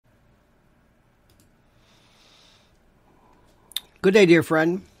Good day, dear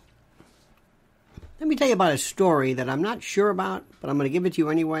friend. Let me tell you about a story that I'm not sure about, but I'm going to give it to you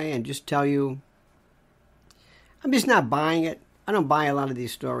anyway and just tell you. I'm just not buying it. I don't buy a lot of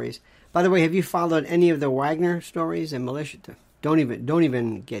these stories. By the way, have you followed any of the Wagner stories and militia? Don't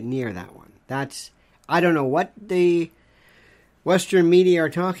even get near that one. I don't know what the Western media are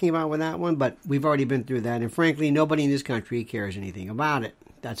talking about with that one, but we've already been through that. And frankly, nobody in this country cares anything about it.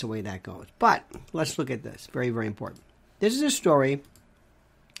 That's the way that goes. But let's look at this. Very, very important. This is a story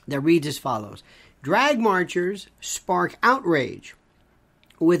that reads as follows. Drag marchers spark outrage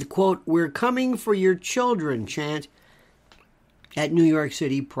with, quote, "We're coming for your children" chant at New York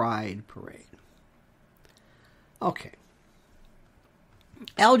City Pride Parade. Okay.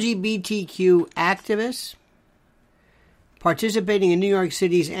 LGBTQ activists participating in New York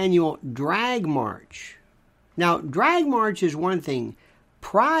City's annual drag march. Now, drag march is one thing.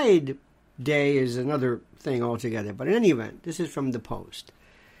 Pride Day is another thing altogether. But in any event, this is from the Post.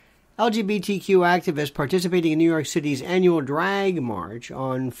 LGBTQ activists participating in New York City's annual drag march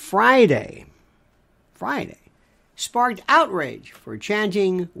on Friday, sparked outrage for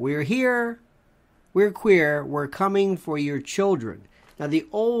chanting, "We're here, we're queer, we're coming for your children." Now this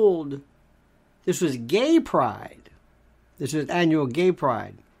was gay pride. This was annual gay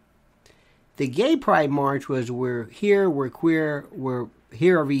pride. The gay pride march was "We're here, we're queer, we're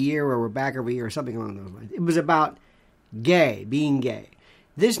here every year," or "We're back every year," or something along those lines. It was about being gay.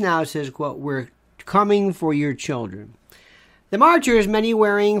 This now says, quote, "We're coming for your children." The marchers, many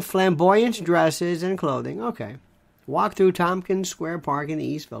wearing flamboyant dresses and clothing, walked through Tompkins Square Park in the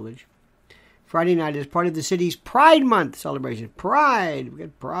East Village Friday night as part of the city's Pride Month celebration. Pride, we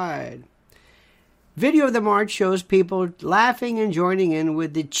got pride. Video of the march shows people laughing and joining in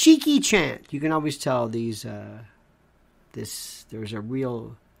with the cheeky chant. You can always tell there's a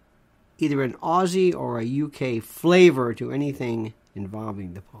real, either an Aussie or a UK flavor to anything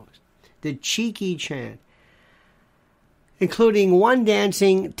involving the Post. The cheeky chant, including one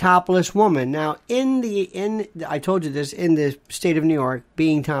dancing topless woman. Now, I told you this, in the state of New York,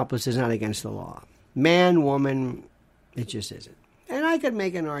 being topless is not against the law. Man, woman, it just isn't. And I could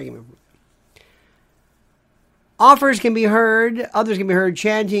make an argument for it. Others can be heard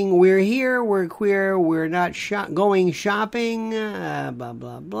chanting, "We're here, we're queer, we're not going shopping," blah,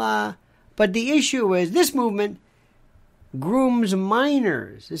 blah, blah. But the issue is this movement grooms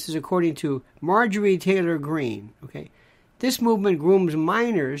minors. This is according to Marjorie Taylor Greene. This movement grooms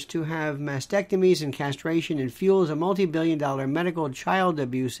minors to have mastectomies and castration and fuels a multi-billion-dollar medical child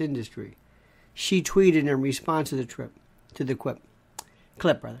abuse industry. She tweeted in response to the clip.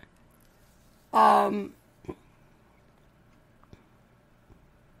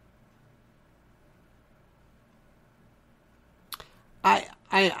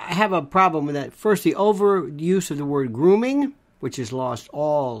 I have a problem with that. First, the overuse of the word grooming, which has lost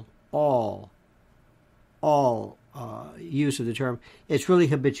all use of the term. It's really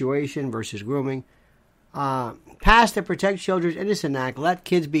habituation versus grooming. Pass the Protect Children's Innocent Act, let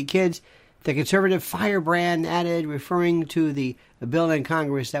kids be kids. The conservative firebrand added, referring to the bill in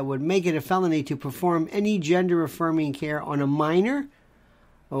Congress that would make it a felony to perform any gender-affirming care on a minor.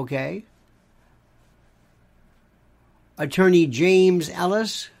 Attorney James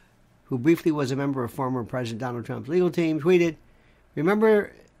Ellis, who briefly was a member of former President Donald Trump's legal team, tweeted,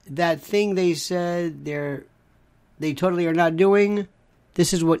 "Remember that thing they said they totally are not doing?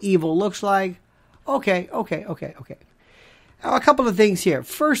 This is what evil looks like." Okay. Now, a couple of things here.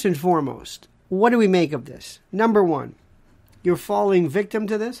 First and foremost, what do we make of this? Number one, you're falling victim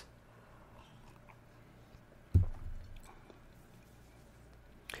to this.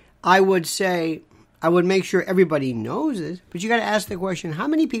 I would make sure everybody knows this, but you got to ask the question, how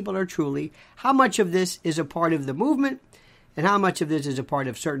much of this is a part of the movement, and how much of this is a part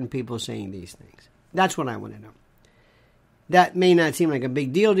of certain people saying these things? That's what I want to know. That may not seem like a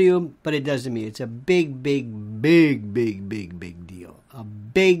big deal to you, but it does to me. It's a big, big, big, big, big, big deal. A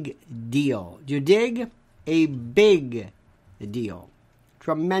big deal. Do you dig? A big deal.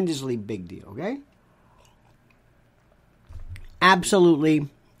 Tremendously big deal, okay? Absolutely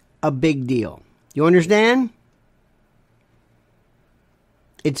a big deal. You understand?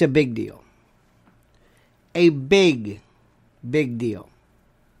 It's a big deal. A big, big deal.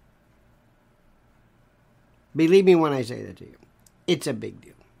 Believe me when I say that to you. It's a big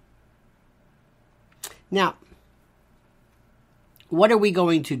deal. Now, what are we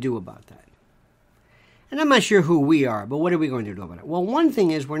going to do about that? And I'm not sure who we are, but what are we going to do about it? Well, one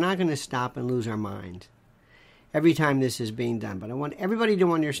thing is we're not going to stop and lose our mind every time this is being done. But I want everybody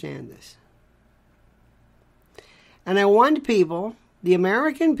to understand this. And I want people, the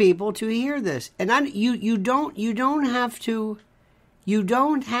American people, to hear this. And you don't have to You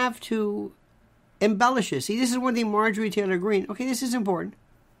don't have to embellish it. See, this is one thing Marjorie Taylor Greene. Okay, this is important.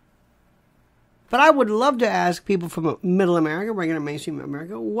 But I would love to ask people from Middle America, regular mainstream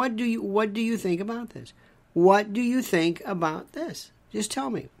America, what do you think about this? What do you think about this? Just tell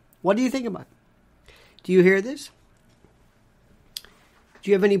me. What do you think about it? Do you hear this? Do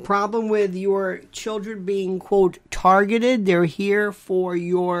you have any problem with your children being, quote, targeted? They're here for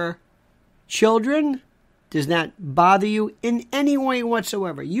your children? Does that bother you in any way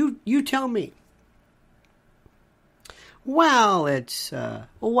whatsoever? You tell me. Well,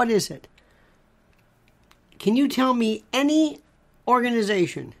 what is it? Can you tell me any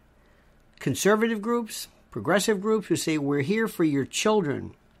organization, conservative groups, progressive groups who say we're here for your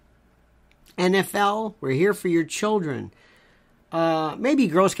children? NFL, we're here for your children. Maybe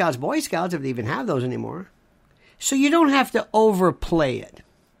Girl Scouts, Boy Scouts, if they even have those anymore. So you don't have to overplay it.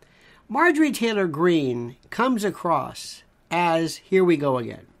 Marjorie Taylor Greene comes across as, here we go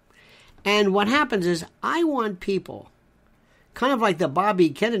again. And what happens is, I want people, kind of like the Bobby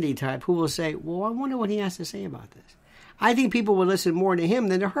Kennedy type, who will say, well, I wonder what he has to say about this. I think people will listen more to him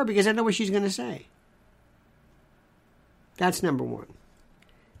than to her because I know what she's going to say. That's number one.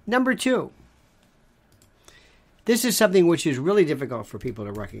 Number two, this is something which is really difficult for people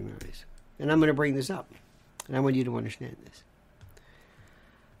to recognize. And I'm going to bring this up. And I want you to understand this.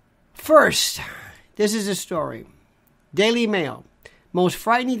 First, this is a story. Daily Mail. Most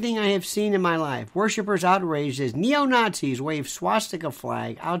frightening thing I have seen in my life. Worshippers outraged as neo-Nazis wave swastika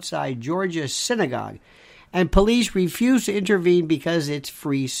flag outside Georgia synagogue. And police refuse to intervene because it's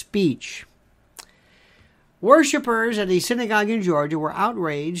free speech. Worshippers at a synagogue in Georgia were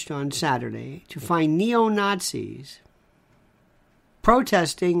outraged on Saturday to find neo-Nazis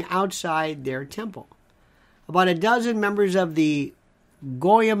protesting outside their temple. About a dozen members of the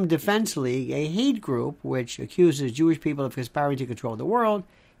Goyim Defense League, a hate group which accuses Jewish people of conspiring to control the world,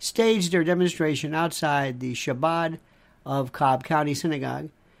 staged their demonstration outside the Shabbat of Cobb County Synagogue.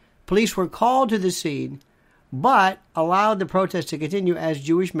 Police were called to the scene, but allowed the protest to continue as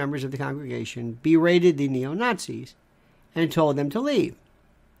Jewish members of the congregation berated the neo-Nazis and told them to leave.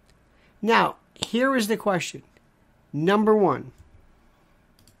 Now, here is the question. Number one,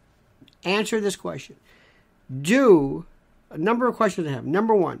 answer this question. A number of questions I have.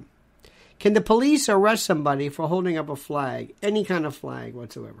 Number one, can the police arrest somebody for holding up a flag, any kind of flag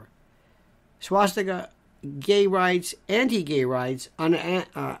whatsoever? Swastika, gay rights, anti-gay rights, an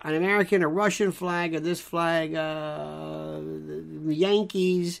American, a Russian flag, or this flag, the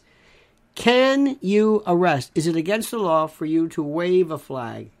Yankees. Can you arrest? Is it against the law for you to wave a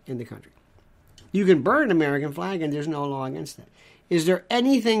flag in the country? You can burn an American flag, and there's no law against that. Is there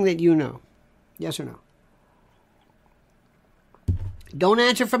anything that you know? Yes or no? Don't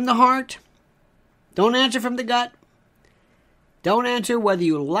answer from the heart. Don't answer from the gut. Don't answer whether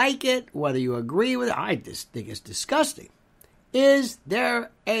you like it, whether you agree with it. I just think it's disgusting. Is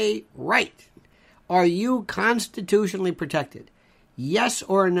there a right? Are you constitutionally protected? Yes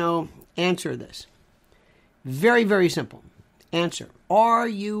or no? Answer this. Very, very simple. Answer. Are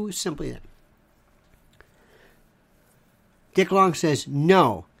you simply that? Dick Long says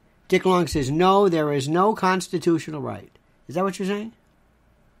no. Dick Long says no, there is no constitutional right. Is that what you're saying?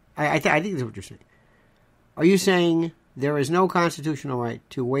 I think that's what you're saying. Are you saying there is no constitutional right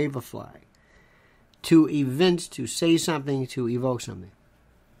to wave a flag, to evince, to say something, to evoke something?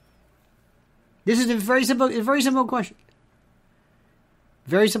 This is a very simple question.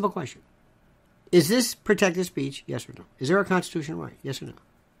 Very simple question. Is this protected speech? Yes or no? Is there a constitutional right? Yes or no?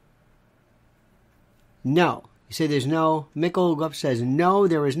 No. You say there's no. Mikkel Gup says no,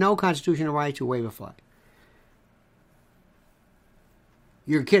 there is no constitutional right to wave a flag.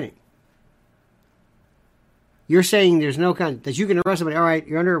 You're kidding. You're saying there's no that you can arrest somebody. All right,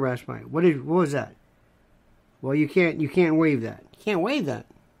 you're under arrest. Fine. What was that? Well, you can't waive that. You can't waive that.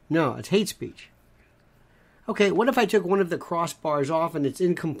 No, it's hate speech. Okay, what if I took one of the crossbars off and it's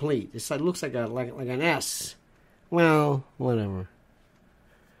incomplete? It looks like an S. Well, whatever.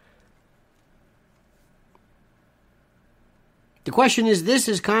 The question is, this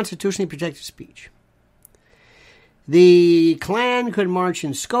is constitutionally protected speech. The Klan could march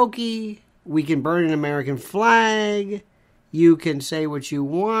in Skokie. We can burn an American flag. You can say what you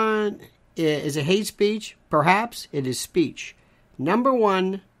want. Is it hate speech? Perhaps it is speech. Number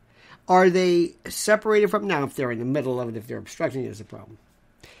one, are they separated from... Now, if they're in the middle of it, if they're obstructing it, is a problem.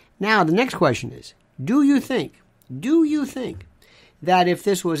 Now, the next question is, do you think that if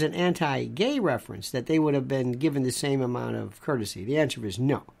this was an anti-gay reference, that they would have been given the same amount of courtesy? The answer is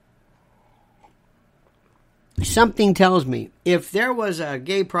no. something tells me if there was a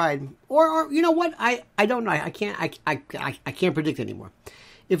gay pride, or you know what, I don't know, I can't predict anymore.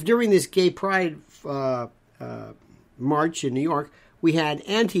 If during this gay pride march in New York, we had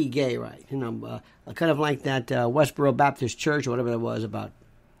anti-gay, right? You know, kind of like that Westboro Baptist Church or whatever it was about.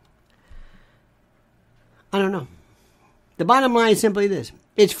 I don't know. The bottom line is simply this: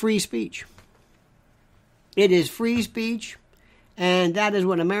 it's free speech. It is free speech, and that is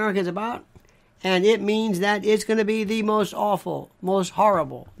what America is about. And it means that it's going to be the most awful, most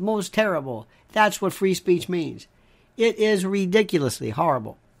horrible, most terrible. That's what free speech means. It is ridiculously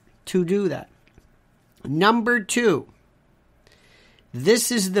horrible to do that. Number 2,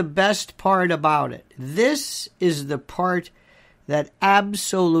 this is the best part about it. This is the part that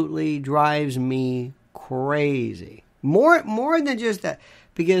absolutely drives me crazy. More than just that,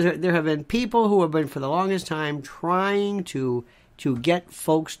 because there have been people who have been for the longest time trying to get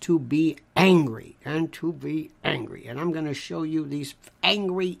folks to be angry and to be angry. And I'm going to show you these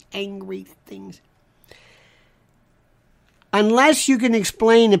angry things. Unless you can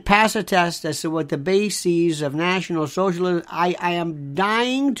explain and pass a test as to what the bases of National Socialism, I am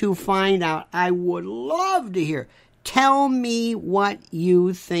dying to find out. I would love to hear. Tell me what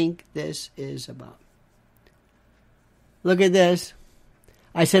you think this is about. Look at this.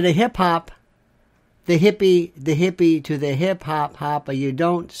 I said a hip-hop. The hippie to the hip-hop hopper, you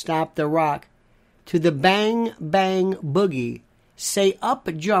don't stop the rock. To the bang, bang boogie, say up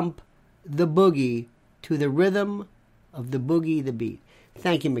jump the boogie to the rhythm of the boogie the beat.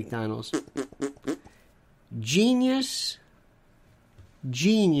 Thank you, McDonald's. Genius.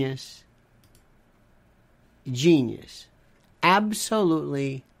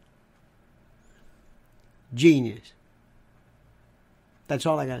 Absolutely genius. That's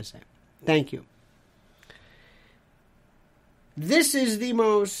all I got to say. Thank you. This is the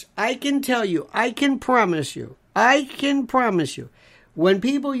most, I can tell you, I can promise you, when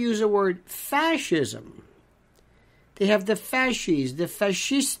people use the word fascism, they have the fascis, the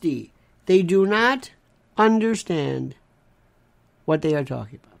fascisti. They do not understand what they are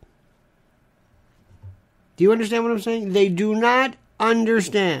talking about. Do you understand what I'm saying? They do not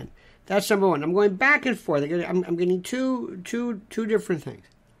understand. That's number 1. I'm going back and forth. I'm getting two different things.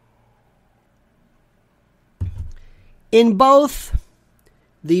 In both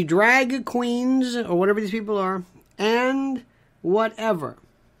the drag queens, or whatever these people are, and whatever,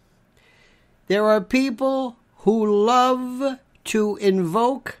 there are people who love to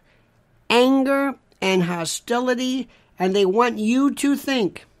invoke anger and hostility, and they want you to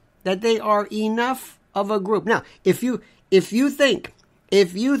think that they are enough of a group. Now, if you think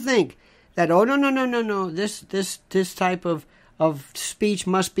that, oh, no, this type of speech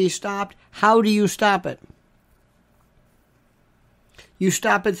must be stopped, how do you stop it? You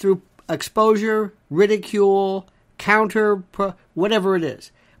stop it through exposure, ridicule, whatever it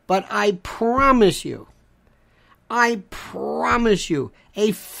is. But I promise you, a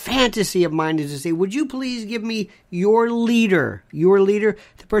fantasy of mine is to say, would you please give me your leader,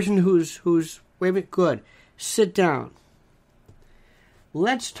 the person who's, wait a minute, good, sit down.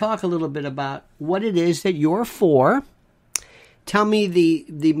 Let's talk a little bit about what it is that you're for. Tell me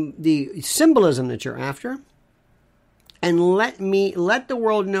the symbolism that you're after. And let the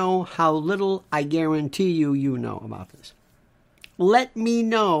world know how little I guarantee you know about this. Let me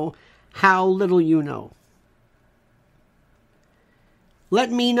know how little you know.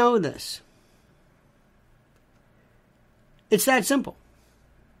 Let me know this. It's that simple.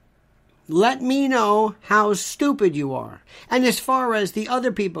 Let me know how stupid you are. And as far as the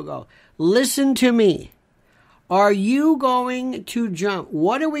other people go, listen to me. Are you going to jump?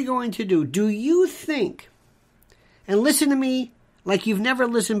 What are we going to do? Do you think, and listen to me like you've never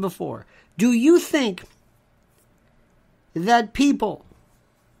listened before, do you think that people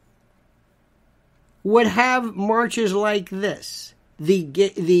would have marches like this?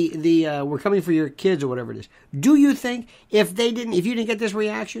 The we're coming for your kids or whatever it is. Do you think if you didn't get this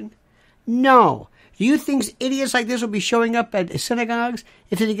reaction? No. Do you think idiots like this will be showing up at synagogues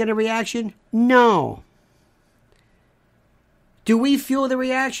if they didn't get a reaction? No. Do we fuel the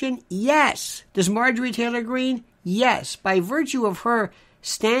reaction? Yes. Does Marjorie Taylor Greene? Yes. By virtue of her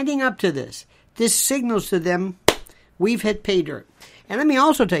standing up to this signals to them we've hit pay dirt. And let me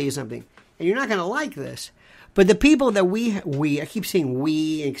also tell you something, and you're not going to like this, but the people that I keep saying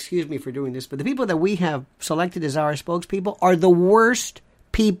we, excuse me for doing this, but the people that we have selected as our spokespeople are the worst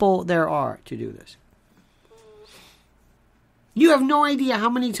people there are to do this. You have no idea how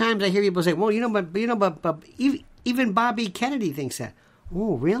many times I hear people say, well, but even Bobby Kennedy thinks that.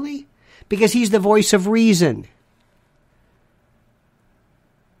 Oh, really? Because he's the voice of reason.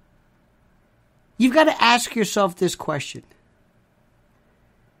 You've got to ask yourself this question.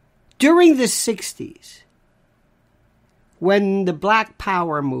 During the 60s, when the Black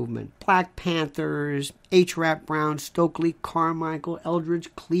Power movement, Black Panthers, H. Rap Brown, Stokely Carmichael, Eldridge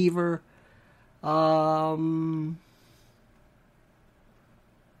Cleaver, I'm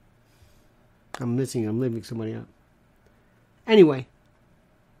leaving somebody out. Anyway,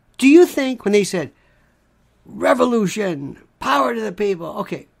 do you think when they said, revolution, power to the people,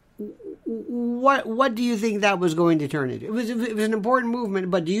 okay, what do you think that was going to turn into? It was an important movement,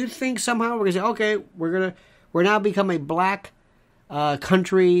 but do you think somehow we're going to say, okay, we're now become a black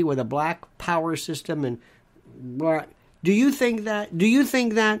country with a black power system, and do you think that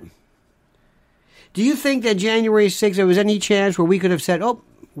January 6th there was any chance where we could have said, oh,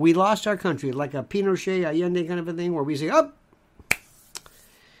 we lost our country, like a Pinochet, Allende kind of a thing, where we say, oh,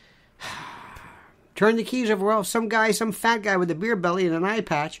 turn the keys over. Well, some fat guy with a beer belly and an eye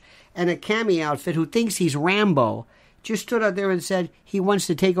patch and a cami outfit who thinks he's Rambo just stood out there and said he wants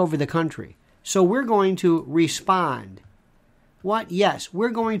to take over the country. So we're going to respond. What? Yes,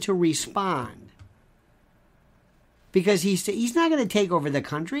 we're going to respond. Because he's not going to take over the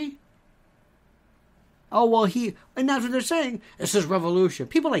country. Oh, well, and that's what they're saying. This is revolution.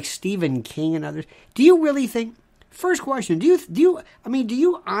 People like Stephen King and others. Do you really think, first question, do you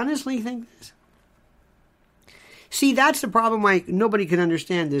honestly think this? See, that's the problem why nobody can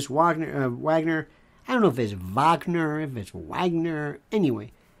understand this Wagner. I don't know if it's Wagner, if it's Wagner.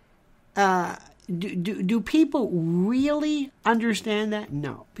 Anyway, do people really understand that?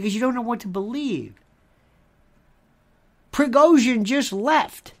 No, because you don't know what to believe. Prigozhin just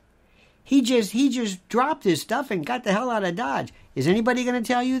left. He just dropped his stuff and got the hell out of Dodge. Is anybody going to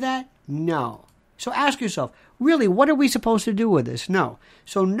tell you that? No. So ask yourself, really, what are we supposed to do with this? No.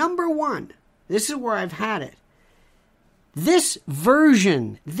 So number one, this is where I've had it. This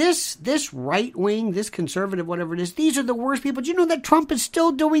version, this right wing, this conservative, whatever it is, these are the worst people. Do you know that Trump is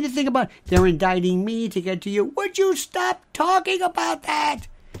still doing the thing about they're indicting me to get to you? Would you stop talking about that?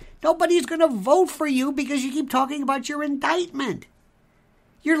 Nobody's going to vote for you because you keep talking about your indictment.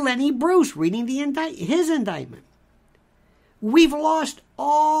 You're Lenny Bruce reading his indictment. We've lost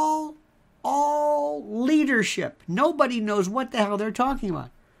all leadership. Nobody knows what the hell they're talking about.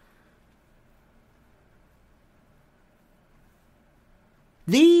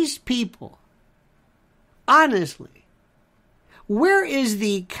 These people, honestly, where is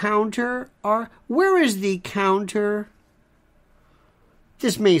the counter?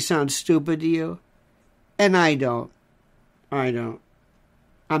 This may sound stupid to you, and I don't. I'm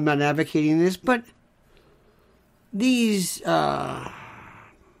not advocating this, but these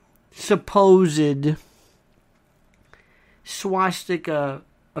supposed swastika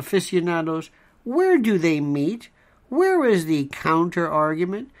aficionados, where do they meet? Where is the counter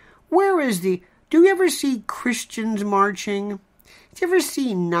argument? Do you ever see Christians marching? Do you ever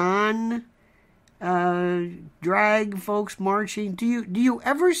see drag folks marching? Do you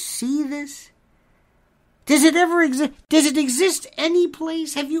ever see this? Does it ever exist? Does it exist any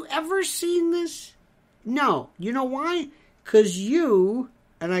place? Have you ever seen this? No. You know why? Because you,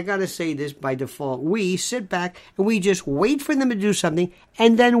 and I got to say this by default, we sit back and we just wait for them to do something,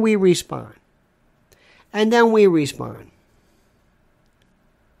 and then we respond.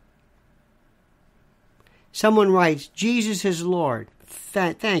 Someone writes, Jesus is Lord.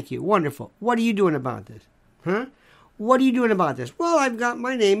 Thank you. Wonderful. What are you doing about this? Huh? What are you doing about this? Well, I've got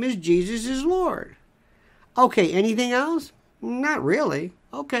my name is Jesus is Lord. Okay, anything else? Not really.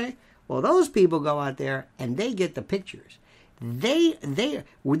 Okay. Well, those people go out there and they get the pictures.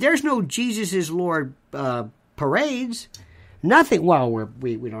 There's no Jesus is Lord parades. Nothing. Well,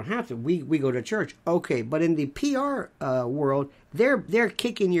 we don't have to. We go to church. Okay, but in the PR world, they're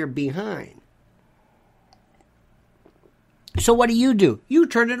kicking your behind. So what do? You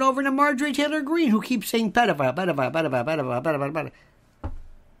turn it over to Marjorie Taylor Greene, who keeps saying pedophile, pedophile, pedophile, pedophile, pedophile, pedophile.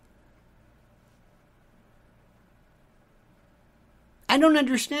 I don't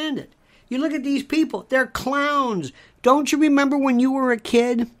understand it. You look at these people, they're clowns. Don't you remember when you were a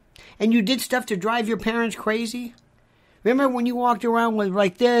kid and you did stuff to drive your parents crazy? Remember when you walked around with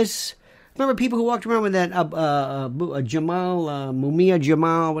like this? Remember people who walked around with that Mumia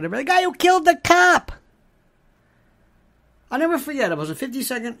Jamal, whatever, the guy who killed the cop? I'll never forget. It was a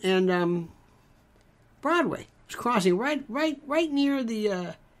 52nd and Broadway. It was crossing right near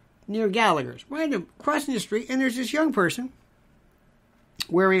the near Gallagher's, crossing the street, and there's this young person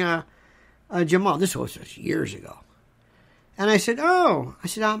wearing a Jamal. This was just years ago. And I said, I'm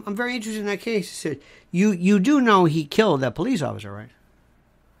very interested in that case. I said, you do know he killed that police officer, right?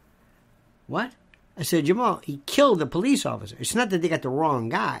 What? I said, Jamal, he killed the police officer. It's not that they got the wrong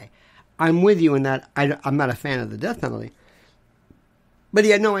guy. I'm with you in that I'm not a fan of the death penalty. But he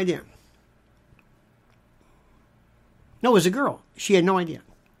had no idea. No, it was a girl. She had no idea.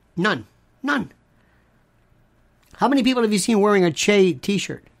 None. How many people have you seen wearing a Che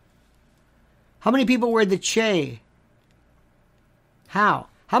t-shirt? How many people wear the Che? How?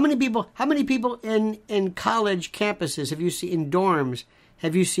 How many people in college campuses have you seen, in dorms,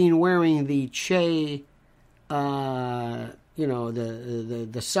 have you seen wearing the Che, the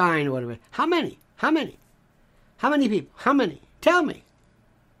sign or whatever? How many? How many people? How many? Tell me.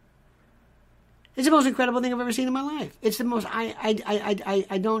 It's the most incredible thing I've ever seen in my life. It's the most,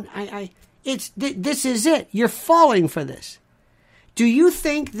 this is it. You're falling for this. Do you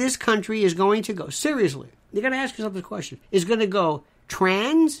think this country is going to go, seriously, you're going to ask yourself this question, is going to go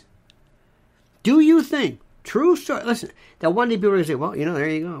trans? Do you think, true story, listen, that one day people are going to say, well, there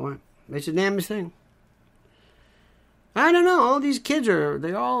you go. It's the damnest thing. I don't know. All these kids they're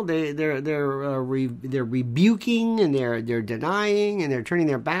rebuking and they're denying and they're turning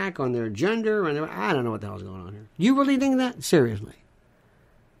their back on their gender and I don't know what the hell's going on here. You really think that? Seriously.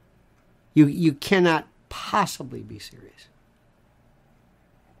 You cannot possibly be serious.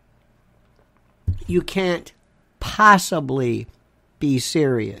 You can't possibly be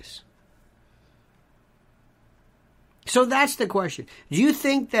serious. So that's the question. Do you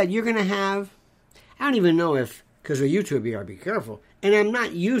think that you're going to have, I don't even know if, because with YouTube, you gotta be careful. And I'm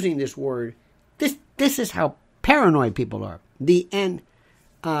not using this word. This is how paranoid people are. Let's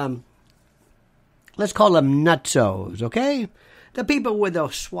call them nutsos, okay? The people with the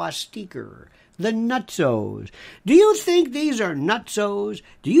swastika, the nutsos. Do you think these are nutsos?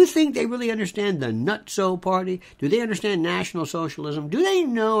 Do you think they really understand the nutso party? Do they understand National Socialism? Do they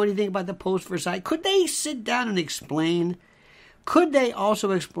know anything about the post-Versailles? Could they sit down and explain? Could they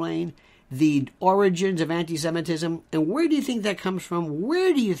also explain the origins of anti-Semitism? And where do you think that comes from?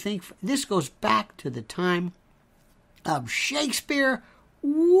 Where do you think this goes back to the time of Shakespeare?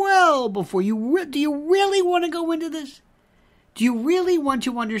 Well before you. Do you really want to go into this? Do you really want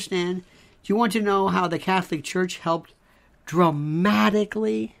to understand? Do you want to know how the Catholic Church helped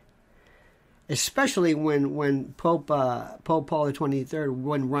dramatically, especially when Pope Paul the 23rd,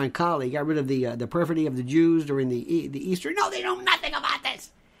 when Roncalli got rid of the perfidy of the Jews during the Easter? No, they know nothing about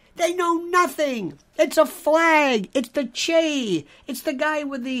this. They know nothing. It's a flag. It's the Che. It's the guy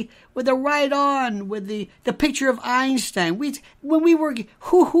with the right on, with the picture of Einstein. When we were,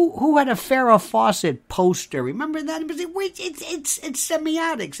 who had a Farrah Fawcett poster? Remember that? It's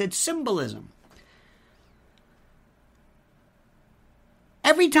semiotics. It's symbolism.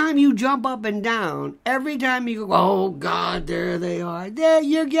 Every time you jump up and down, every time you go, oh God, there they are. There,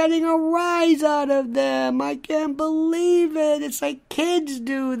 you're getting a rise out of them. I can't believe it. It's like kids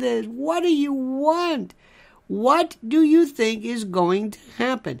do this. What do you want? What do you think is going to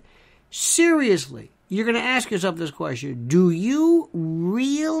happen? Seriously, you're going to ask yourself this question. Do you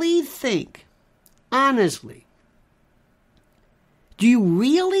really think, honestly, do you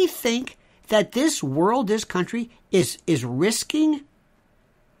really think that this world, this country, is risking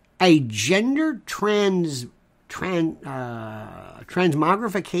a gender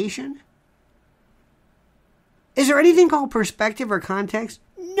transmogrification? Is there anything called perspective or context?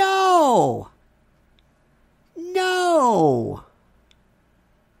 No.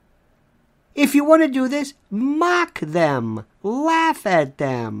 If you want to do this, mock them, laugh at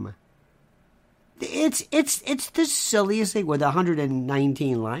them. It's the silliest thing with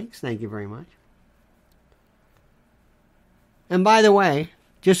 119 likes. Thank you very much. And by the way,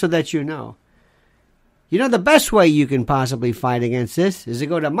 just so that you know, the best way you can possibly fight against this is to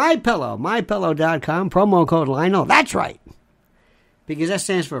go to mypillow.com, promo code Lionel. That's right. Because that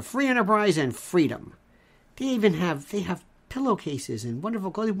stands for free enterprise and freedom. They have pillowcases and wonderful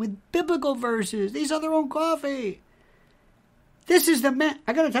clothing with biblical verses. They sell their own coffee. This is the man.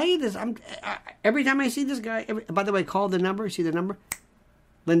 I got to tell you this. Every time I see this guy, by the way, call the number. See the number?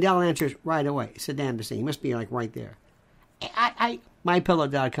 Lindell answers right away. It's a damn to see. He must be like right there.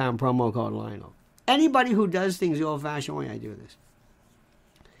 MyPillow.com, promo code Lionel. Anybody who does things the old-fashioned way, I do this.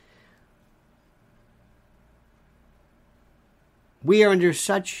 We are under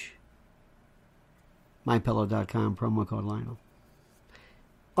such... MyPillow.com, promo code Lionel.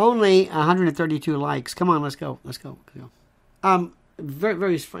 Only 132 likes. Come on, let's go. Very,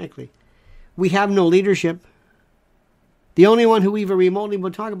 very frankly, we have no leadership. The only one who even remotely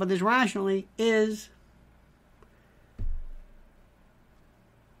will talk about this rationally is...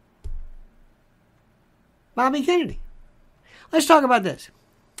 Bobby Kennedy. Let's talk about this.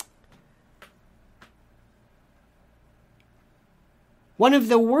 One of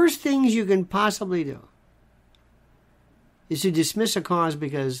the worst things you can possibly do is to dismiss a cause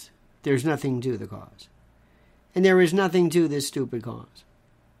because there's nothing to the cause. And there is nothing to this stupid cause.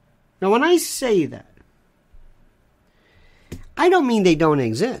 Now, when I say that, I don't mean they don't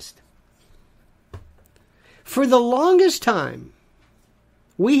exist. For the longest time,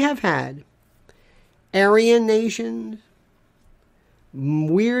 we have had Aryan nations,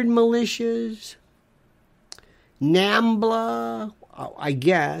 weird militias, NAMBLA, I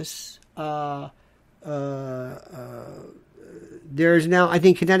guess. There's now, I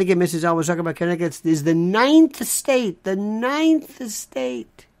think Connecticut, Mrs. L was talking about Connecticut, is the ninth state. The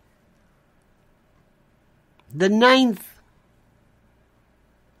ninth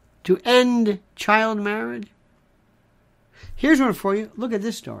to end child marriage. Here's one for you. Look at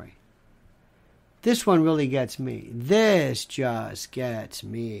this story. This one really gets me. This just gets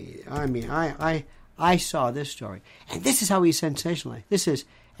me. I mean, I saw this story. And this is how he's sensationalized. This is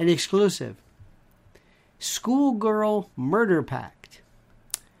an exclusive. Schoolgirl murder pact.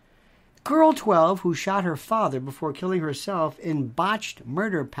 Girl 12 who shot her father before killing herself in botched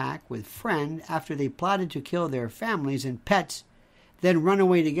murder pact with friend after they plotted to kill their families and pets, then run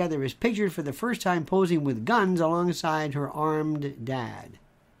away together, is pictured for the first time posing with guns alongside her armed dad.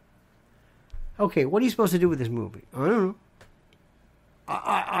 Okay, what are you supposed to do with this movie? I don't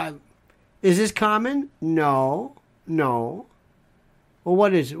know. Is this common? No. Well,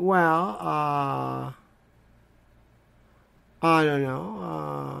 what is it? Well, I don't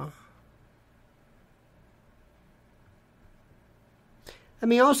know. Let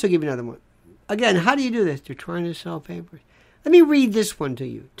me also give you another one. Again, how do you do this? They're trying to sell papers. Let me read this one to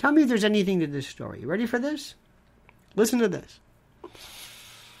you. Tell me if there's anything to this story. You ready for this? Listen to this.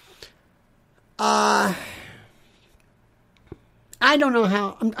 I don't know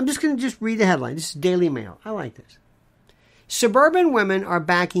how. I'm just going to just read the headline. This is Daily Mail. I like this. Suburban women are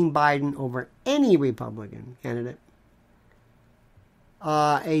backing Biden over any Republican candidate.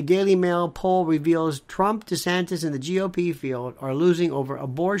 A Daily Mail poll reveals Trump, DeSantis, and the GOP field are losing over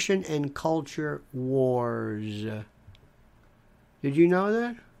abortion and culture wars. Did you know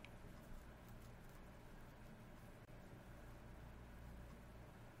that?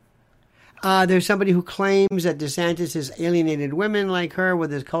 There's somebody who claims that DeSantis has alienated women like her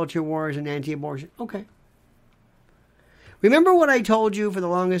with his culture wars and anti-abortion. Okay. Remember what I told you for the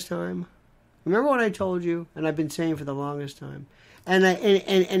longest time? Remember what I told you, and I've been saying for the longest time? And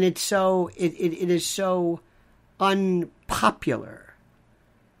it's so it is so unpopular.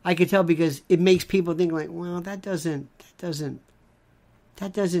 I could tell because it makes people think like, well, that doesn't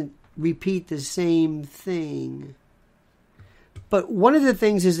repeat the same thing. But one of the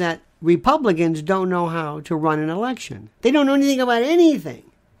things is that Republicans don't know how to run an election. They don't know anything about anything.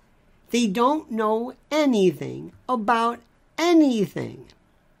 They don't know anything about anything.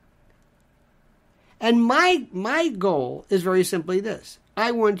 And my goal is very simply this.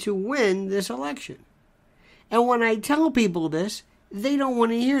 I want to win this election. And when I tell people this, they don't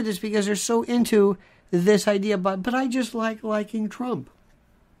want to hear this because they're so into this idea about, but I just like liking Trump.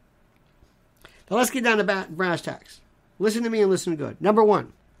 Now let's get down to brass tacks. Listen to me and listen good. Number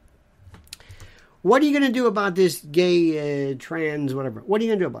one, what are you going to do about this gay, trans, whatever? What are you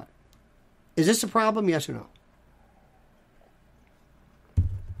going to do about it? Is this a problem, yes or no?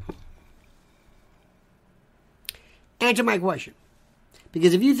 Answer my question.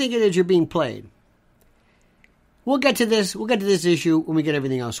 Because if you think it is, you're being played. We'll get to this issue when we get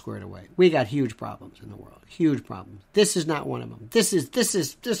everything else squared away. We got huge problems in the world. Huge problems. This is not one of them. This is.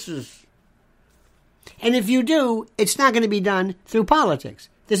 And if you do, it's not going to be done through politics.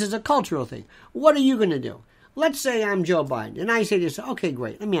 This is a cultural thing. What are you going to do? Let's say I'm Joe Biden, and I say this, okay,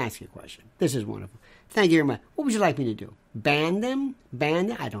 great, let me ask you a question. This is wonderful. Thank you very much. What would you like me to do? Ban them?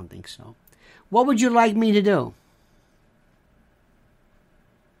 I don't think so. What would you like me to do?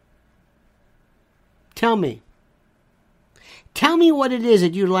 Tell me. Tell me what it is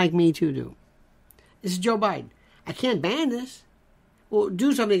that you'd like me to do. This is Joe Biden. I can't ban this. Well,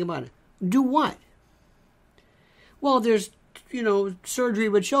 do something about it. Do what? Well, there's, surgery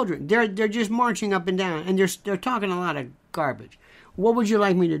with children. They're just marching up and down, and they're talking a lot of garbage. What would you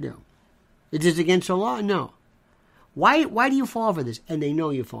like me to do? Is this against the law? No. Why do you fall for this? And they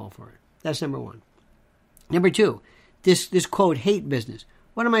know you fall for it. That's number one. Number two, this quote, hate business.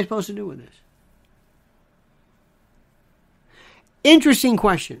 What am I supposed to do with this? Interesting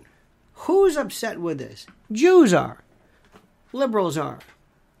question. Who's upset with this? Jews are. Liberals are.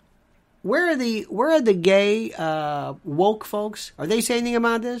 Where are the gay woke folks? Are they saying anything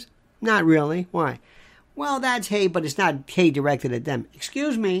about this? Not really. Why? Well, that's hate, but it's not hate directed at them.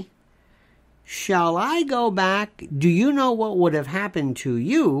 Excuse me. Shall I go back? Do you know what would have happened to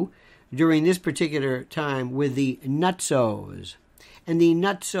you during this particular time with the nutsos? and the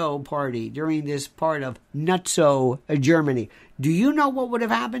Nutso party during this part of Nutso, Germany. Do you know what would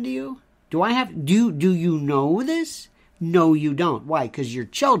have happened to you? Do you know this? No, you don't. Why? Because you're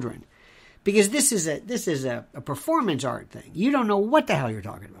children. Because this is a performance art thing. You don't know what the hell you're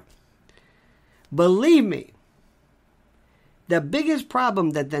talking about. Believe me, the biggest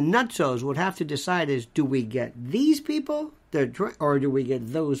problem that the nutsos would have to decide is, do we get these people or do we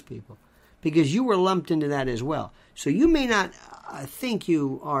get those people? Because you were lumped into that as well. So you may not think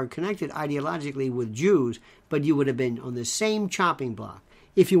you are connected ideologically with Jews, but you would have been on the same chopping block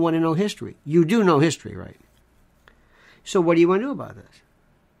if you want to know history. You do know history, right? So what do you want to do about this?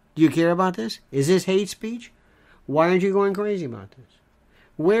 Do you care about this? Is this hate speech? Why aren't you going crazy about this?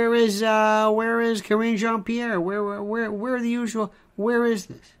 Where is Karine Jean-Pierre? Where are the usual? Where is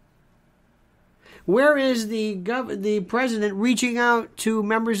this? Where is the president reaching out to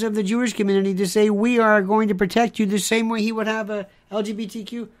members of the Jewish community to say we are going to protect you the same way he would have a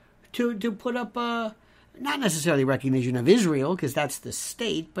LGBTQ to put up not necessarily recognition of Israel because that's the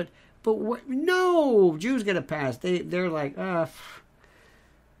state, but no, Jews get a pass. They're like, I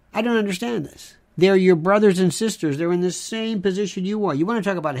don't understand this. They're your brothers and sisters. They're in the same position you are. You want to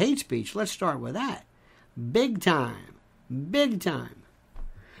talk about hate speech? Let's start with that. Big time. Big time.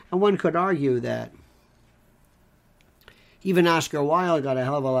 And one could argue that even Oscar Wilde got a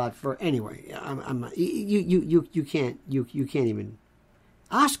hell of a lot for... Anyway, you can't even...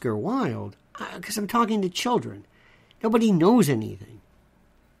 Oscar Wilde? Because I'm talking to children. Nobody knows anything.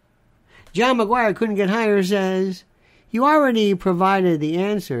 John McGuire couldn't get higher says... You already provided the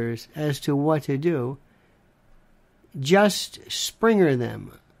answers as to what to do. Just Springer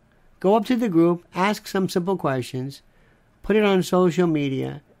them. Go up to the group, ask some simple questions, put it on social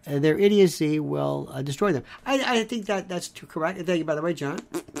media. Their idiocy will destroy them. I think that's too correct. Thank you, by the way, John.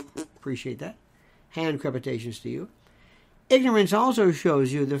 Appreciate that. Hand crepitations to you. Ignorance also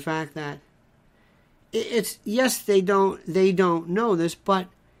shows you the fact that it's yes, they don't know this, but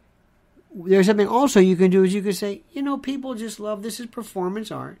there's something also you can do is you can say, people just love this is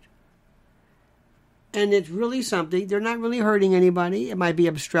performance art. And it's really something. They're not really hurting anybody. It might be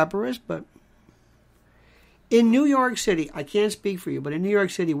obstreperous, but in New York City, I can't speak for you, but in New York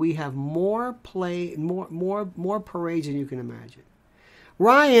City, we have more parades than you can imagine.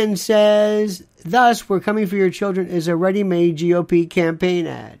 Ryan says, thus, We're Coming for Your Children is a ready-made GOP campaign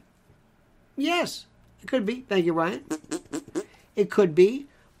ad. Yes, it could be. Thank you, Ryan. It could be,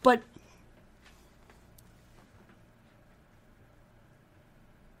 but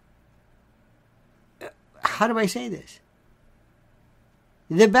how do I say this?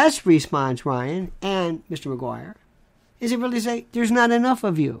 The best response, Ryan and Mr. McGuire, is to really say, there's not enough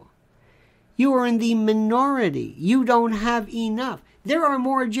of you. You are in the minority. You don't have enough. There are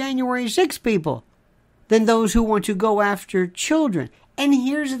more January 6 people than those who want to go after children. And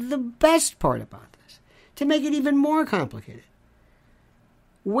here's the best part about this, to make it even more complicated.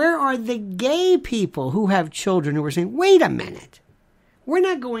 Where are the gay people who have children who are saying, wait a minute, we're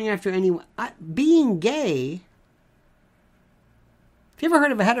not going after anyone. Being gay, have you ever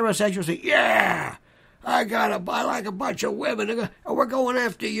heard of a heterosexual say, yeah, I like a bunch of women, and we're going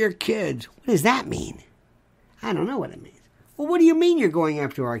after your kids? What does that mean? I don't know what it means. Well, what do you mean you're going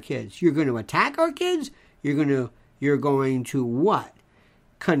after our kids? You're going to attack our kids? You're going to what?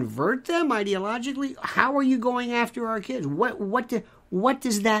 Convert them ideologically? How are you going after our kids? What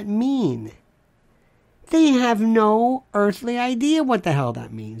does that mean? They have no earthly idea what the hell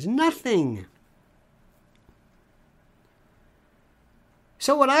that means. Nothing.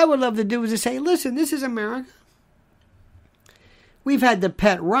 So what I would love to do is to say, listen, this is America. We've had the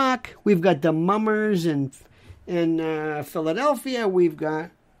Pet Rock. We've got the Mummers in Philadelphia. We've got...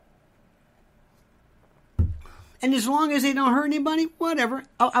 And as long as they don't hurt anybody, whatever.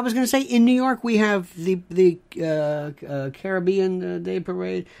 I was going to say, in New York, we have the Caribbean Day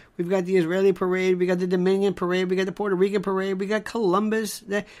Parade. We've got the Israeli Parade. We got the Dominican Parade. We got the Puerto Rican Parade. We got Columbus.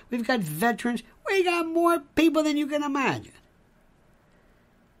 We've got veterans. We got more people than you can imagine.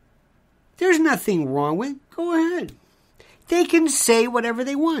 There's nothing wrong with it. Go ahead. They can say whatever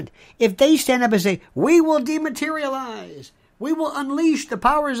they want. If they stand up and say, we will dematerialize, we will unleash the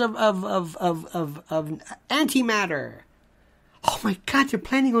powers of antimatter. Oh my God, they're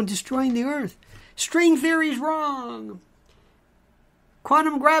planning on destroying the earth. String theory's wrong.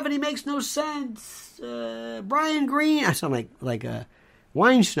 Quantum gravity makes no sense. Brian Greene, I sound like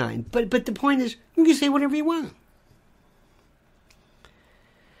Weinstein. But the point is, you can say whatever you want.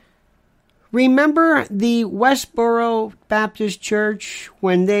 Remember the Westboro Baptist Church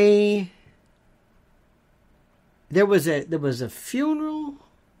when there was a funeral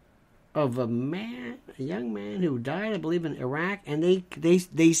of a young man who died, I believe, in Iraq, and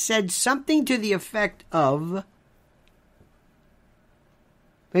they said something to the effect of,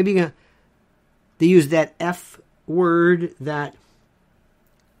 maybe they used that F word, that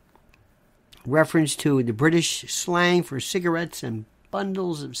reference to the British slang for cigarettes and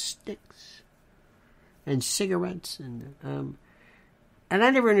bundles of sticks and cigarettes, and I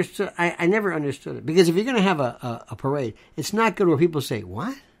never understood. I never understood it, because if you're going to have a parade, it's not good where people say,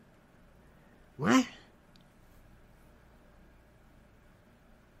 "What? What?"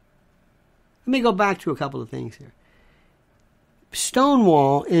 Let me go back to a couple of things here.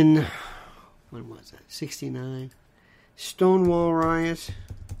 Stonewall in, when was that? 1969. Stonewall riots.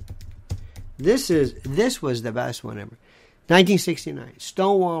 This was the best one ever. 1969.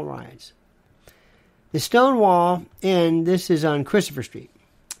 Stonewall riots. The Stonewall, and this is on Christopher Street.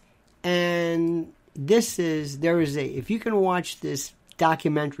 And if you can watch this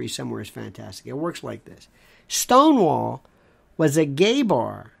documentary somewhere, it's fantastic. It works like this. Stonewall was a gay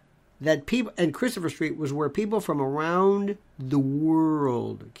bar that people, and Christopher Street was where people from around the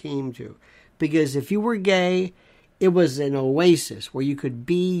world came to. Because if you were gay, it was an oasis where you could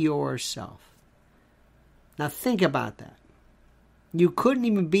be yourself. Now think about that. You couldn't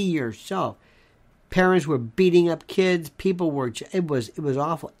even be yourself. Parents were beating up kids. People were, it was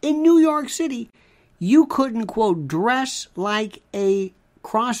awful. In New York City, you couldn't, quote, dress like a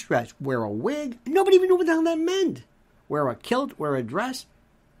cross-dress, wear a wig. Nobody even knew what the hell that meant. Wear a kilt, wear a dress.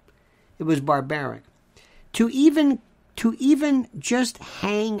 It was barbaric. To even just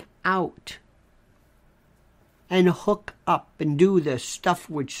hang out and hook up and do the stuff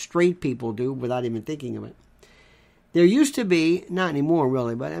which straight people do without even thinking of it. There used to be, not anymore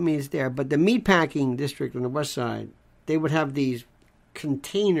really, but I mean it's there, but the meatpacking district on the west side, they would have these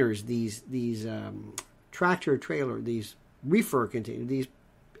containers, these tractor trailer, these reefer containers, these,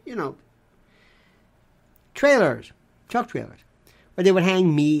 trailers, truck trailers, where they would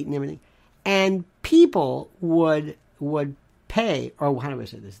hang meat and everything. And people would pay, or how do I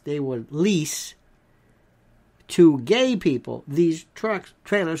say this? They would lease to gay people these trucks,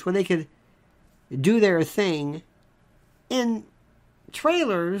 trailers, where they could do their thing in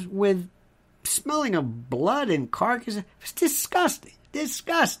trailers with smelling of blood and carcass. It was disgusting.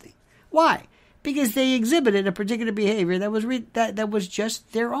 Disgusting. Why? Because they exhibited a particular behavior that was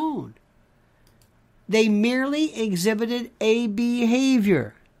just their own. They merely exhibited a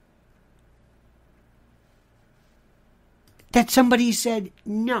behavior that somebody said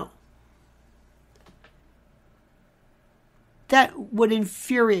no. That would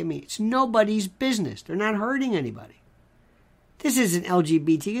infuriate me. It's nobody's business. They're not hurting anybody. This isn't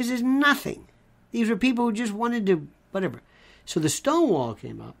LGBT. This is nothing. These were people who just wanted to, whatever. So the Stonewall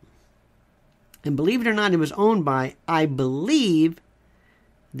came up. And believe it or not, it was owned by, I believe,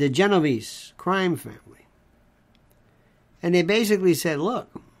 the Genovese crime family. And they basically said, look,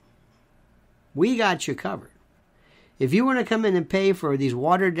 we got you covered. If you want to come in and pay for these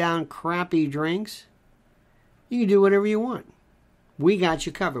watered-down, crappy drinks, you can do whatever you want. We got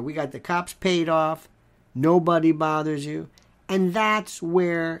you covered. We got the cops paid off. Nobody bothers you. And that's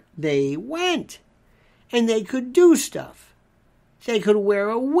where they went. And they could do stuff. They could wear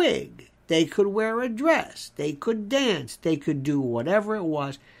a wig. They could wear a dress. They could dance. They could do whatever it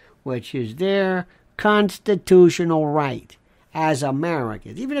was, which is their constitutional right as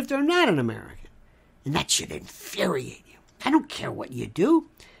Americans, even if they're not an American. And that should infuriate you. I don't care what you do.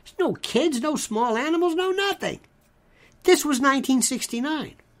 There's no kids, no small animals, no nothing. This was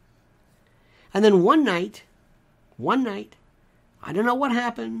 1969. And then one night, I don't know what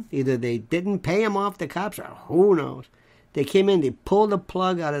happened. Either they didn't pay him off, the cops, or who knows. They came in, they pulled the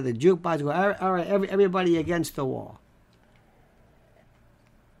plug out of the jukebox, and go, all right, everybody against the wall.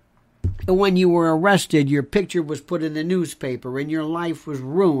 And when you were arrested, your picture was put in the newspaper, and your life was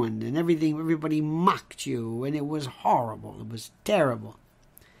ruined, and everybody mocked you, and it was horrible. It was terrible.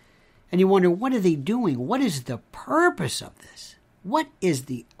 And you wonder, what are they doing? What is the purpose of this? Why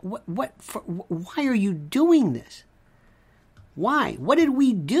are you doing this? Why? What did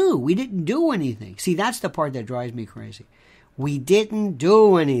we do? We didn't do anything. See, that's the part that drives me crazy. We didn't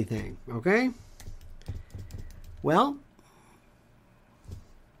do anything, okay? Well,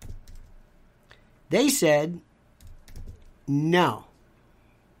 they said no.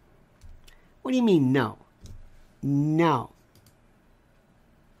 What do you mean no? No.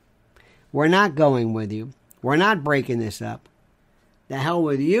 We're not going with you. We're not breaking this up. The hell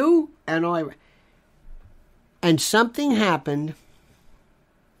with you and all. And something happened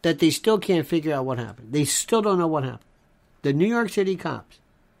that they still can't figure out what happened. They still don't know what happened. The New York City cops,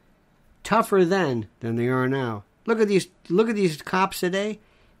 tougher then than they are now. Look at these cops today.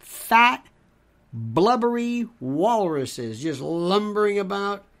 fat, blubbery walruses just lumbering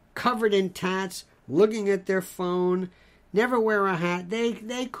about, covered in tats, looking at their phone, never wear a hat.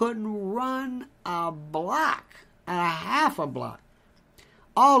 They couldn't run a block, a half a block.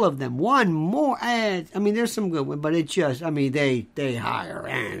 All of them, one more. I mean, there's some good ones, but it's just, I mean, they hire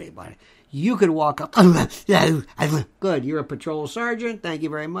anybody. You could walk up. Good, you're a patrol sergeant. Thank you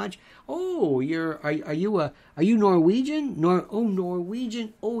very much. Oh, are you Norwegian?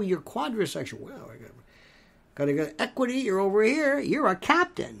 Norwegian. Oh, you're quadrisexual. Well, I got equity. You're over here. You're a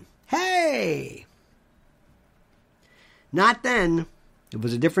captain. Hey. Not then. It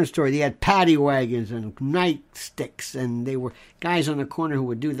was a different story. They had paddy wagons and nightsticks, and they were guys on the corner who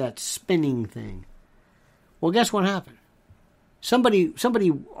would do that spinning thing. Well, guess what happened? Somebody,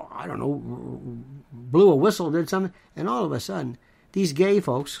 I don't know, blew a whistle, did something, and all of a sudden, these gay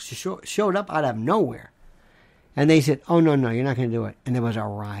folks showed up out of nowhere. And they said, oh, no, you're not going to do it. And there was a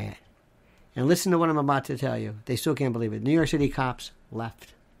riot. And listen to what I'm about to tell you. They still can't believe it. New York City cops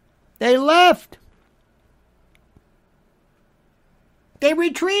left. They left! They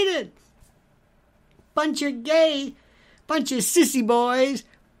retreated. Bunch of sissy boys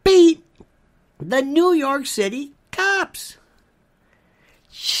beat the New York City cops.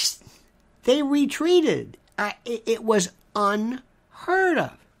 They retreated. It was unheard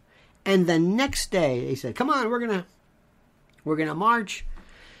of. And the next day they said, "Come on, we're gonna march."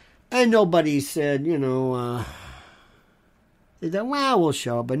 And nobody said, they said, "Well, we'll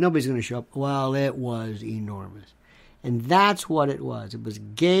show up," but nobody's going to show up. Well, it was enormous. And that's what it was. It was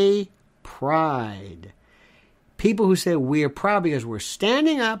gay pride. People who say we're proud because we're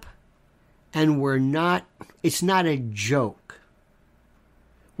standing up and we're not, it's not a joke.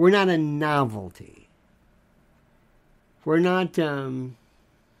 We're not a novelty. We're not,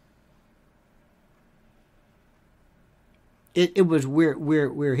 it was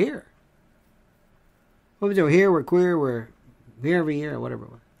we're here. What was it? We're here, we're queer, we're here every year, or whatever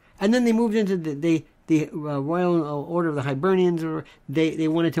it was. And then they moved into the Royal Order of the Hibernians, or they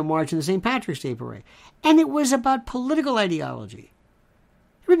wanted to march in the St. Patrick's Day parade. And it was about political ideology.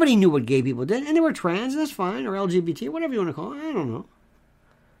 Everybody knew what gay people did, and they were trans, that's fine, or LGBT, whatever you want to call it, I don't know.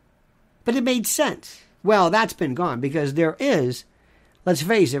 But it made sense. Well, that's been gone, because there is, let's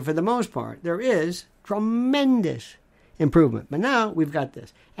face it, for the most part, there is tremendous improvement. But now we've got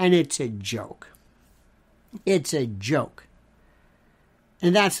this, and it's a joke. It's a joke.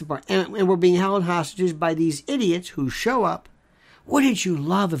 And that's the part. And we're being held hostages by these idiots who show up. Wouldn't you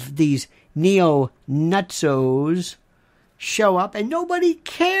love if these neo-nutzos show up and nobody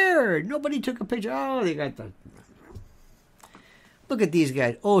cared? Nobody took a picture. Oh, they got the... Look at these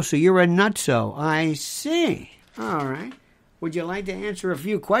guys. Oh, so you're a nutso. I see. All right. Would you like to answer a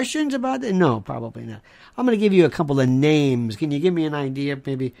few questions about it? No, probably not. I'm going to give you a couple of names. Can you give me an idea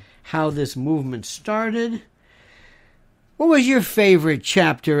maybe how this movement started? What was your favorite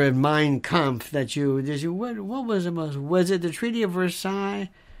chapter in Mein Kampf what was the most, was it the Treaty of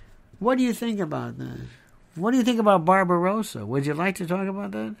Versailles? What do you think about that? What do you think about Barbarossa? Would you like to talk about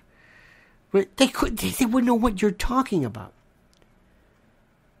that? But they wouldn't know what you're talking about.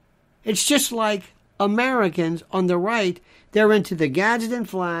 It's just like Americans on the right, they're into the Gadsden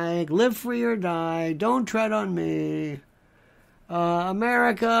flag, live free or die, don't tread on me.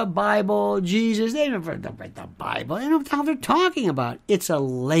 America, Bible, Jesus, they never read the Bible. They don't know what the hell they're talking about. It's a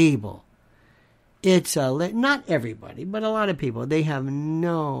label. It's not everybody, but a lot of people, they have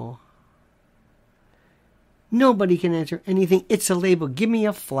nobody can answer anything. It's a label. Give me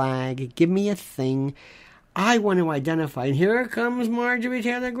a flag. Give me a thing. I want to identify. And here comes Marjorie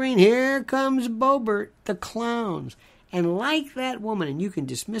Taylor Greene. Here comes Boebert, the clowns. And like that woman, and you can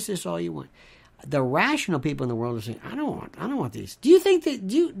dismiss this all you want, the rational people in the world are saying, I don't want these. Do you think that,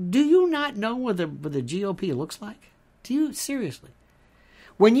 do you not know what the GOP looks like? Do you, seriously?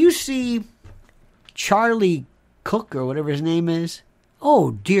 When you see Charlie Cook, or whatever his name is,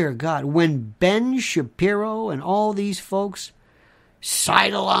 oh dear God, when Ben Shapiro and all these folks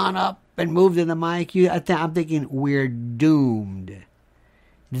sidle on up and move to the mic, I'm thinking, we're doomed.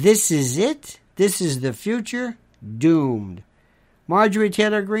 This is it? This is the future? Doomed. Marjorie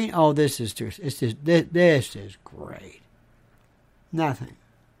Taylor Greene, oh, this is great. Nothing.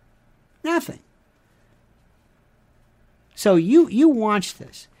 So you watch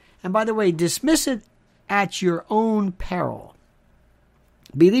this. And by the way, dismiss it at your own peril.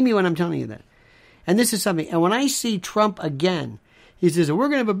 Believe me when I'm telling you that. And this is something, and when I see Trump again, he says, we're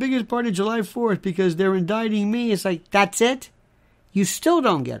going to have a biggest party July 4th because they're indicting me. It's like, that's it? You still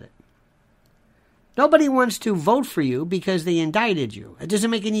don't get it. Nobody wants to vote for you because they indicted you. It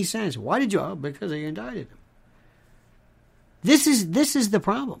doesn't make any sense. Why did you? Oh, because they indicted him. This is the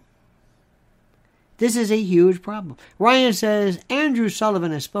problem. This is a huge problem. Ryan says, Andrew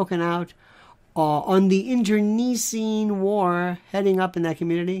Sullivan has spoken out on the internecine war heading up in that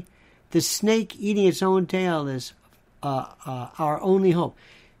community. The snake eating its own tail is our only hope.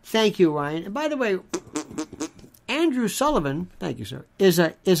 Thank you, Ryan. And by the way, Andrew Sullivan, thank you, sir, is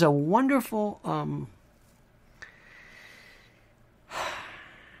a wonderful.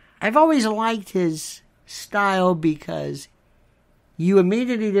 I've always liked his style because you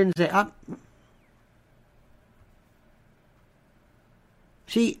immediately didn't say,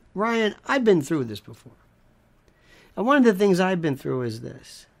 See, Ryan, I've been through this before. And one of the things I've been through is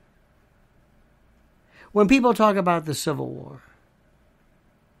this. When people talk about the Civil War,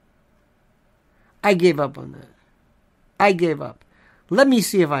 I gave up on that. I gave up. Let me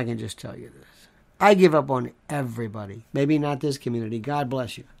see if I can just tell you this. I give up on everybody. Maybe not this community. God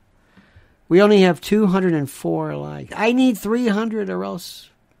bless you. We only have 204 alike. I need 300 or else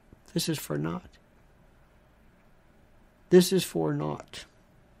this is for naught. This is for naught.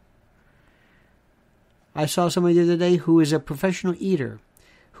 I saw somebody the other day who is a professional eater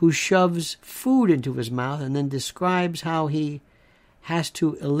who shoves food into his mouth and then describes how he has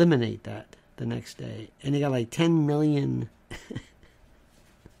to eliminate that the next day. And he got like 10 million,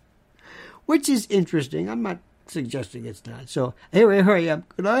 which is interesting. I'm not suggesting it's not. So, anyway, hurry up.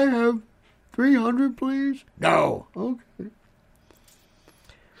 Could I have 300, please? No. Okay.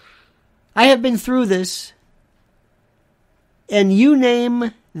 I have been through this, and you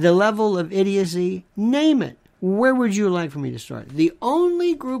name the level of idiocy, name it. Where would you like for me to start? The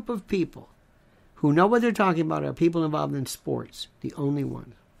only group of people who know what they're talking about are people involved in sports. The only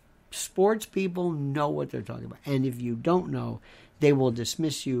ones. Sports people know what they're talking about. And if you don't know, they will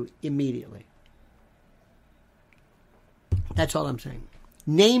dismiss you immediately. That's all I'm saying.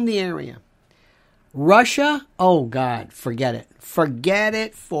 Name the area. Russia? Oh, God, forget it. Forget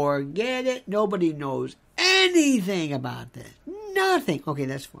it. Forget it. Nobody knows anything about this. Nothing. Okay,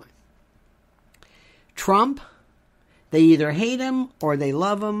 that's fine. Trump, they either hate him or they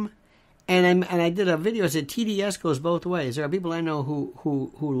love him. And I did a video. I said TDS goes both ways. There are people I know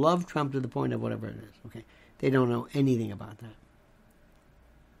who love Trump to the point of whatever it is. Okay, they don't know anything about that.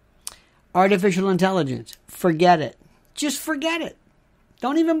 Artificial intelligence, forget it. Just forget it.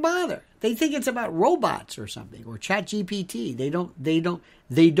 Don't even bother. They think it's about robots or something or ChatGPT. They don't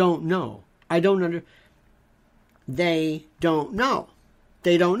know. I don't under. They don't know.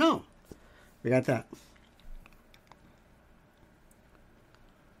 They don't know. We got that.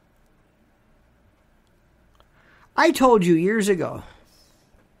 I told you years ago,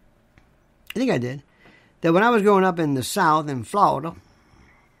 I think I did, that when I was growing up in the South, in Florida,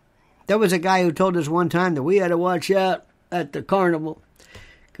 there was a guy who told us one time that we had to watch out at the carnival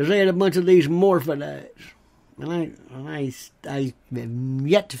because they had a bunch of these morphodites. And I have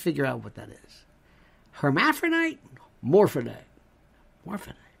yet to figure out what that is. Hermaphrodite? Morphodite.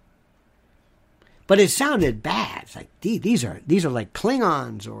 Morphodite. But it sounded bad. It's like, these are like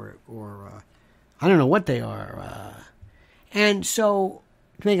Klingons or I don't know what they are. And so,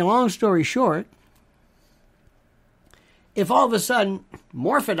 to make a long story short, if all of a sudden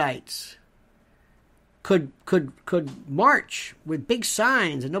morphodites could march with big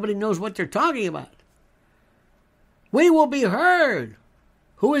signs and nobody knows what they're talking about, we will be heard.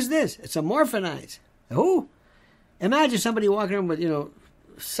 Who is this? It's a morphodite. Who? Imagine somebody walking around with,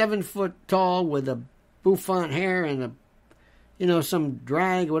 7 foot tall with a bouffant hair and some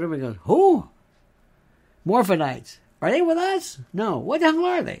drag or whatever. He goes, who? Morphodites. Are they with us? No. What the hell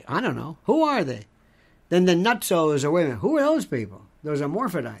are they? I don't know. Who are they? Then the nutsos are, wait a minute, who are those people? Those are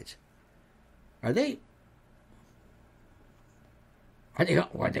morphodites. Are they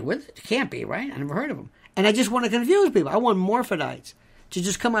with it? It can't be, right? I never heard of them. And I just want to confuse people. I want morphodites to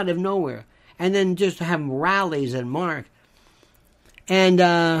just come out of nowhere and then just have rallies and mark.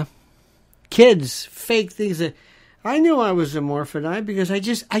 And kids fake things. That I knew I was a morphodite because I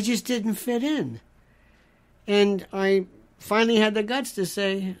just didn't fit in. And I finally had the guts to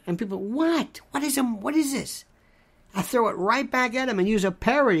say, and people, what? What is this? I throw it right back at them and use a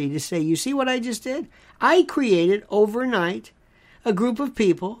parody to say, you see what I just did? I created overnight a group of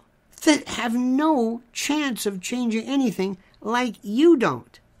people that have no chance of changing anything like you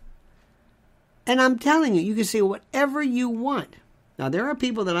don't. And I'm telling you, you can say whatever you want. Now, there are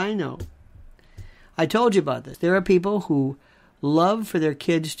people that I know. I told you about this. There are people who love for their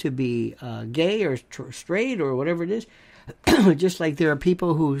kids to be gay or straight or whatever it is. Just like there are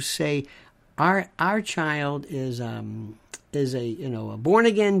people who say, our child is a born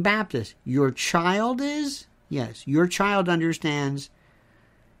again Baptist. Your child is? Yes. Your child understands.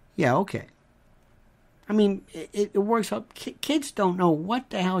 Yeah, okay. I mean, it works out. Kids don't know what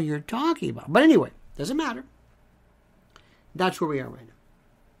the hell you're talking about. But anyway, doesn't matter. That's where we are right now.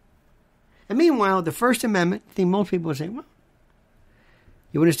 And meanwhile, the First Amendment, I think most people would say, well,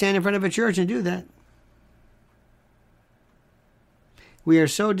 you want to stand in front of a church and do that. We are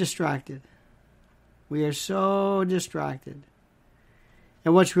so distracted. We are so distracted.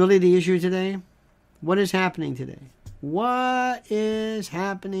 And what's really the issue today? What is happening today? What is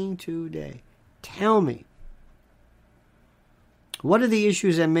happening today? Tell me. What are the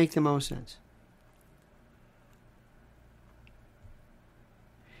issues that make the most sense?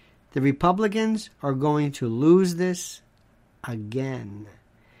 The Republicans are going to lose this again.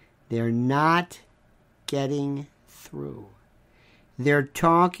 They're not getting through. They're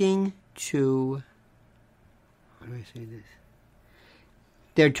talking to, how do I say this?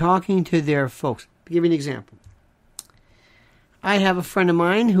 They're talking to their folks. I'll give you an example. I have a friend of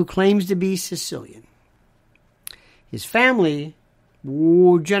mine who claims to be Sicilian. His family,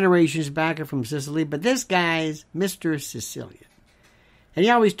 generations back, are from Sicily, but this guy's Mr. Sicilian. And he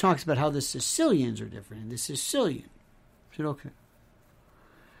always talks about how the Sicilians are different, and the Sicilian. I said, okay.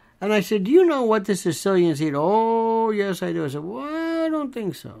 And I said, do you know what the Sicilians eat? Oh, yes, I do. I said, well, I don't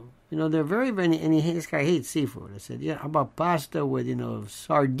think so. You know, they're very, very, and this guy hates seafood. I said, yeah, how about pasta with,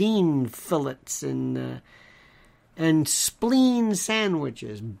 sardine fillets and spleen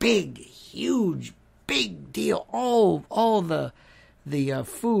sandwiches? Big, huge, big deal. All the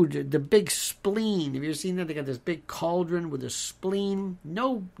food, the big spleen. Have you ever seen that? They got this big cauldron with a spleen.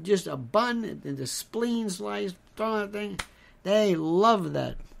 No, just a bun and the spleen sliced, all that thing. They love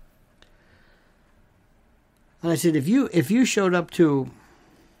that. And I said, if you showed up to,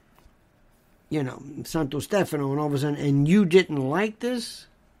 Santo Stefano and all of a sudden, and you didn't like this,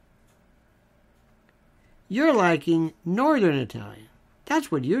 you're liking Northern Italian.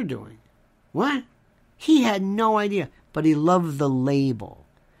 That's what you're doing. What? He had no idea, but he loved the label.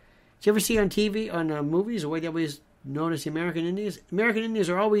 Did you ever see on TV, on movies, the way they always notice the American Indians? American Indians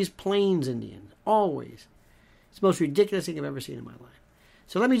are always Plains Indians. Always. It's the most ridiculous thing I've ever seen in my life.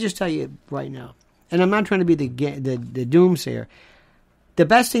 So let me just tell you right now, and I'm not trying to be the doomsayer. The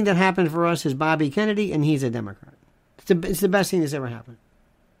best thing that happened for us is Bobby Kennedy, and he's a Democrat. It's the best thing that's ever happened.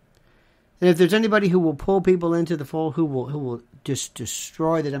 And if there's anybody who will pull people into the fold, who will just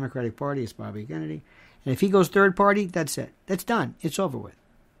destroy the Democratic Party, it's Bobby Kennedy. And if he goes third party, that's it. That's done. It's over with.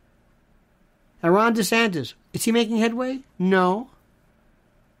 And Ron DeSantis, is he making headway? No.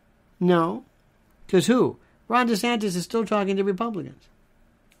 Because who? Ron DeSantis is still talking to Republicans.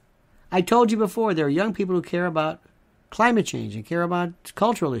 I told you before, there are young people who care about climate change and care about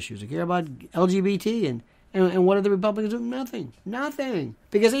cultural issues and care about LGBT and what are the Republicans doing? Nothing.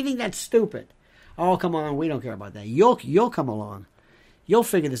 Because they think that's stupid. Oh, come on, we don't care about that. You'll come along. You'll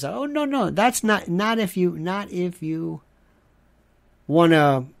figure this out. Oh, no, that's not if you want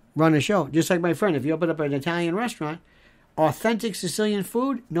to run a show. Just like my friend, if you open up an Italian restaurant, authentic Sicilian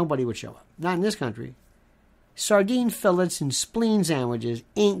food, nobody would show up. Not in this country. Sardine fillets and spleen sandwiches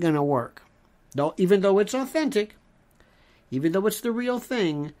ain't going to work. Even though it's authentic, even though it's the real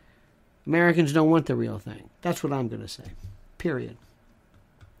thing, Americans don't want the real thing. That's what I'm going to say. Period.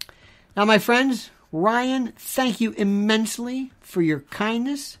 Now, my friends, Ryan, thank you immensely for your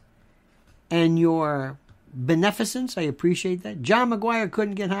kindness and your beneficence. I appreciate that. John McGuire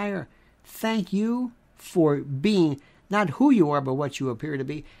couldn't get higher. Thank you for being not who you are, but what you appear to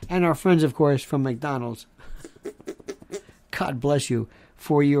be. And our friends, of course, from McDonald's. God bless you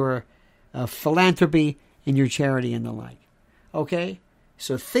for your philanthropy and your charity and the like. Okay?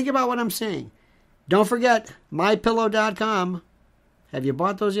 So think about what I'm saying. Don't forget, mypillow.com. Have you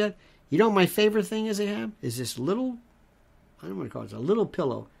bought those yet? You know what my favorite thing is they have? Is this little, I don't want to call it, it's a little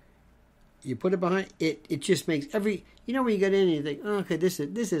pillow. You put it behind, it just makes when you get in and you think, oh, okay, this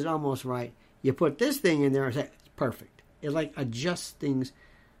is almost right. You put this thing in there, it's perfect. It like adjusts things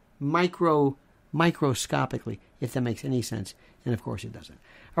microscopically, if that makes any sense. And of course it doesn't.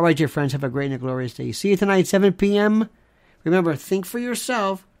 All right, dear friends, have a great and a glorious day. See you tonight, 7 p.m. Remember, think for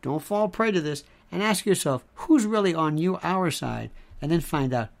yourself. Don't fall prey to this. And ask yourself, who's really on our side? And then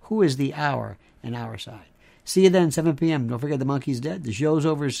find out who is the our and our side. See you then, 7 p.m. Don't forget the monkey's dead. The show's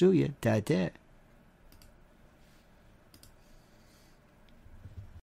over. Sue you. Ta-ta.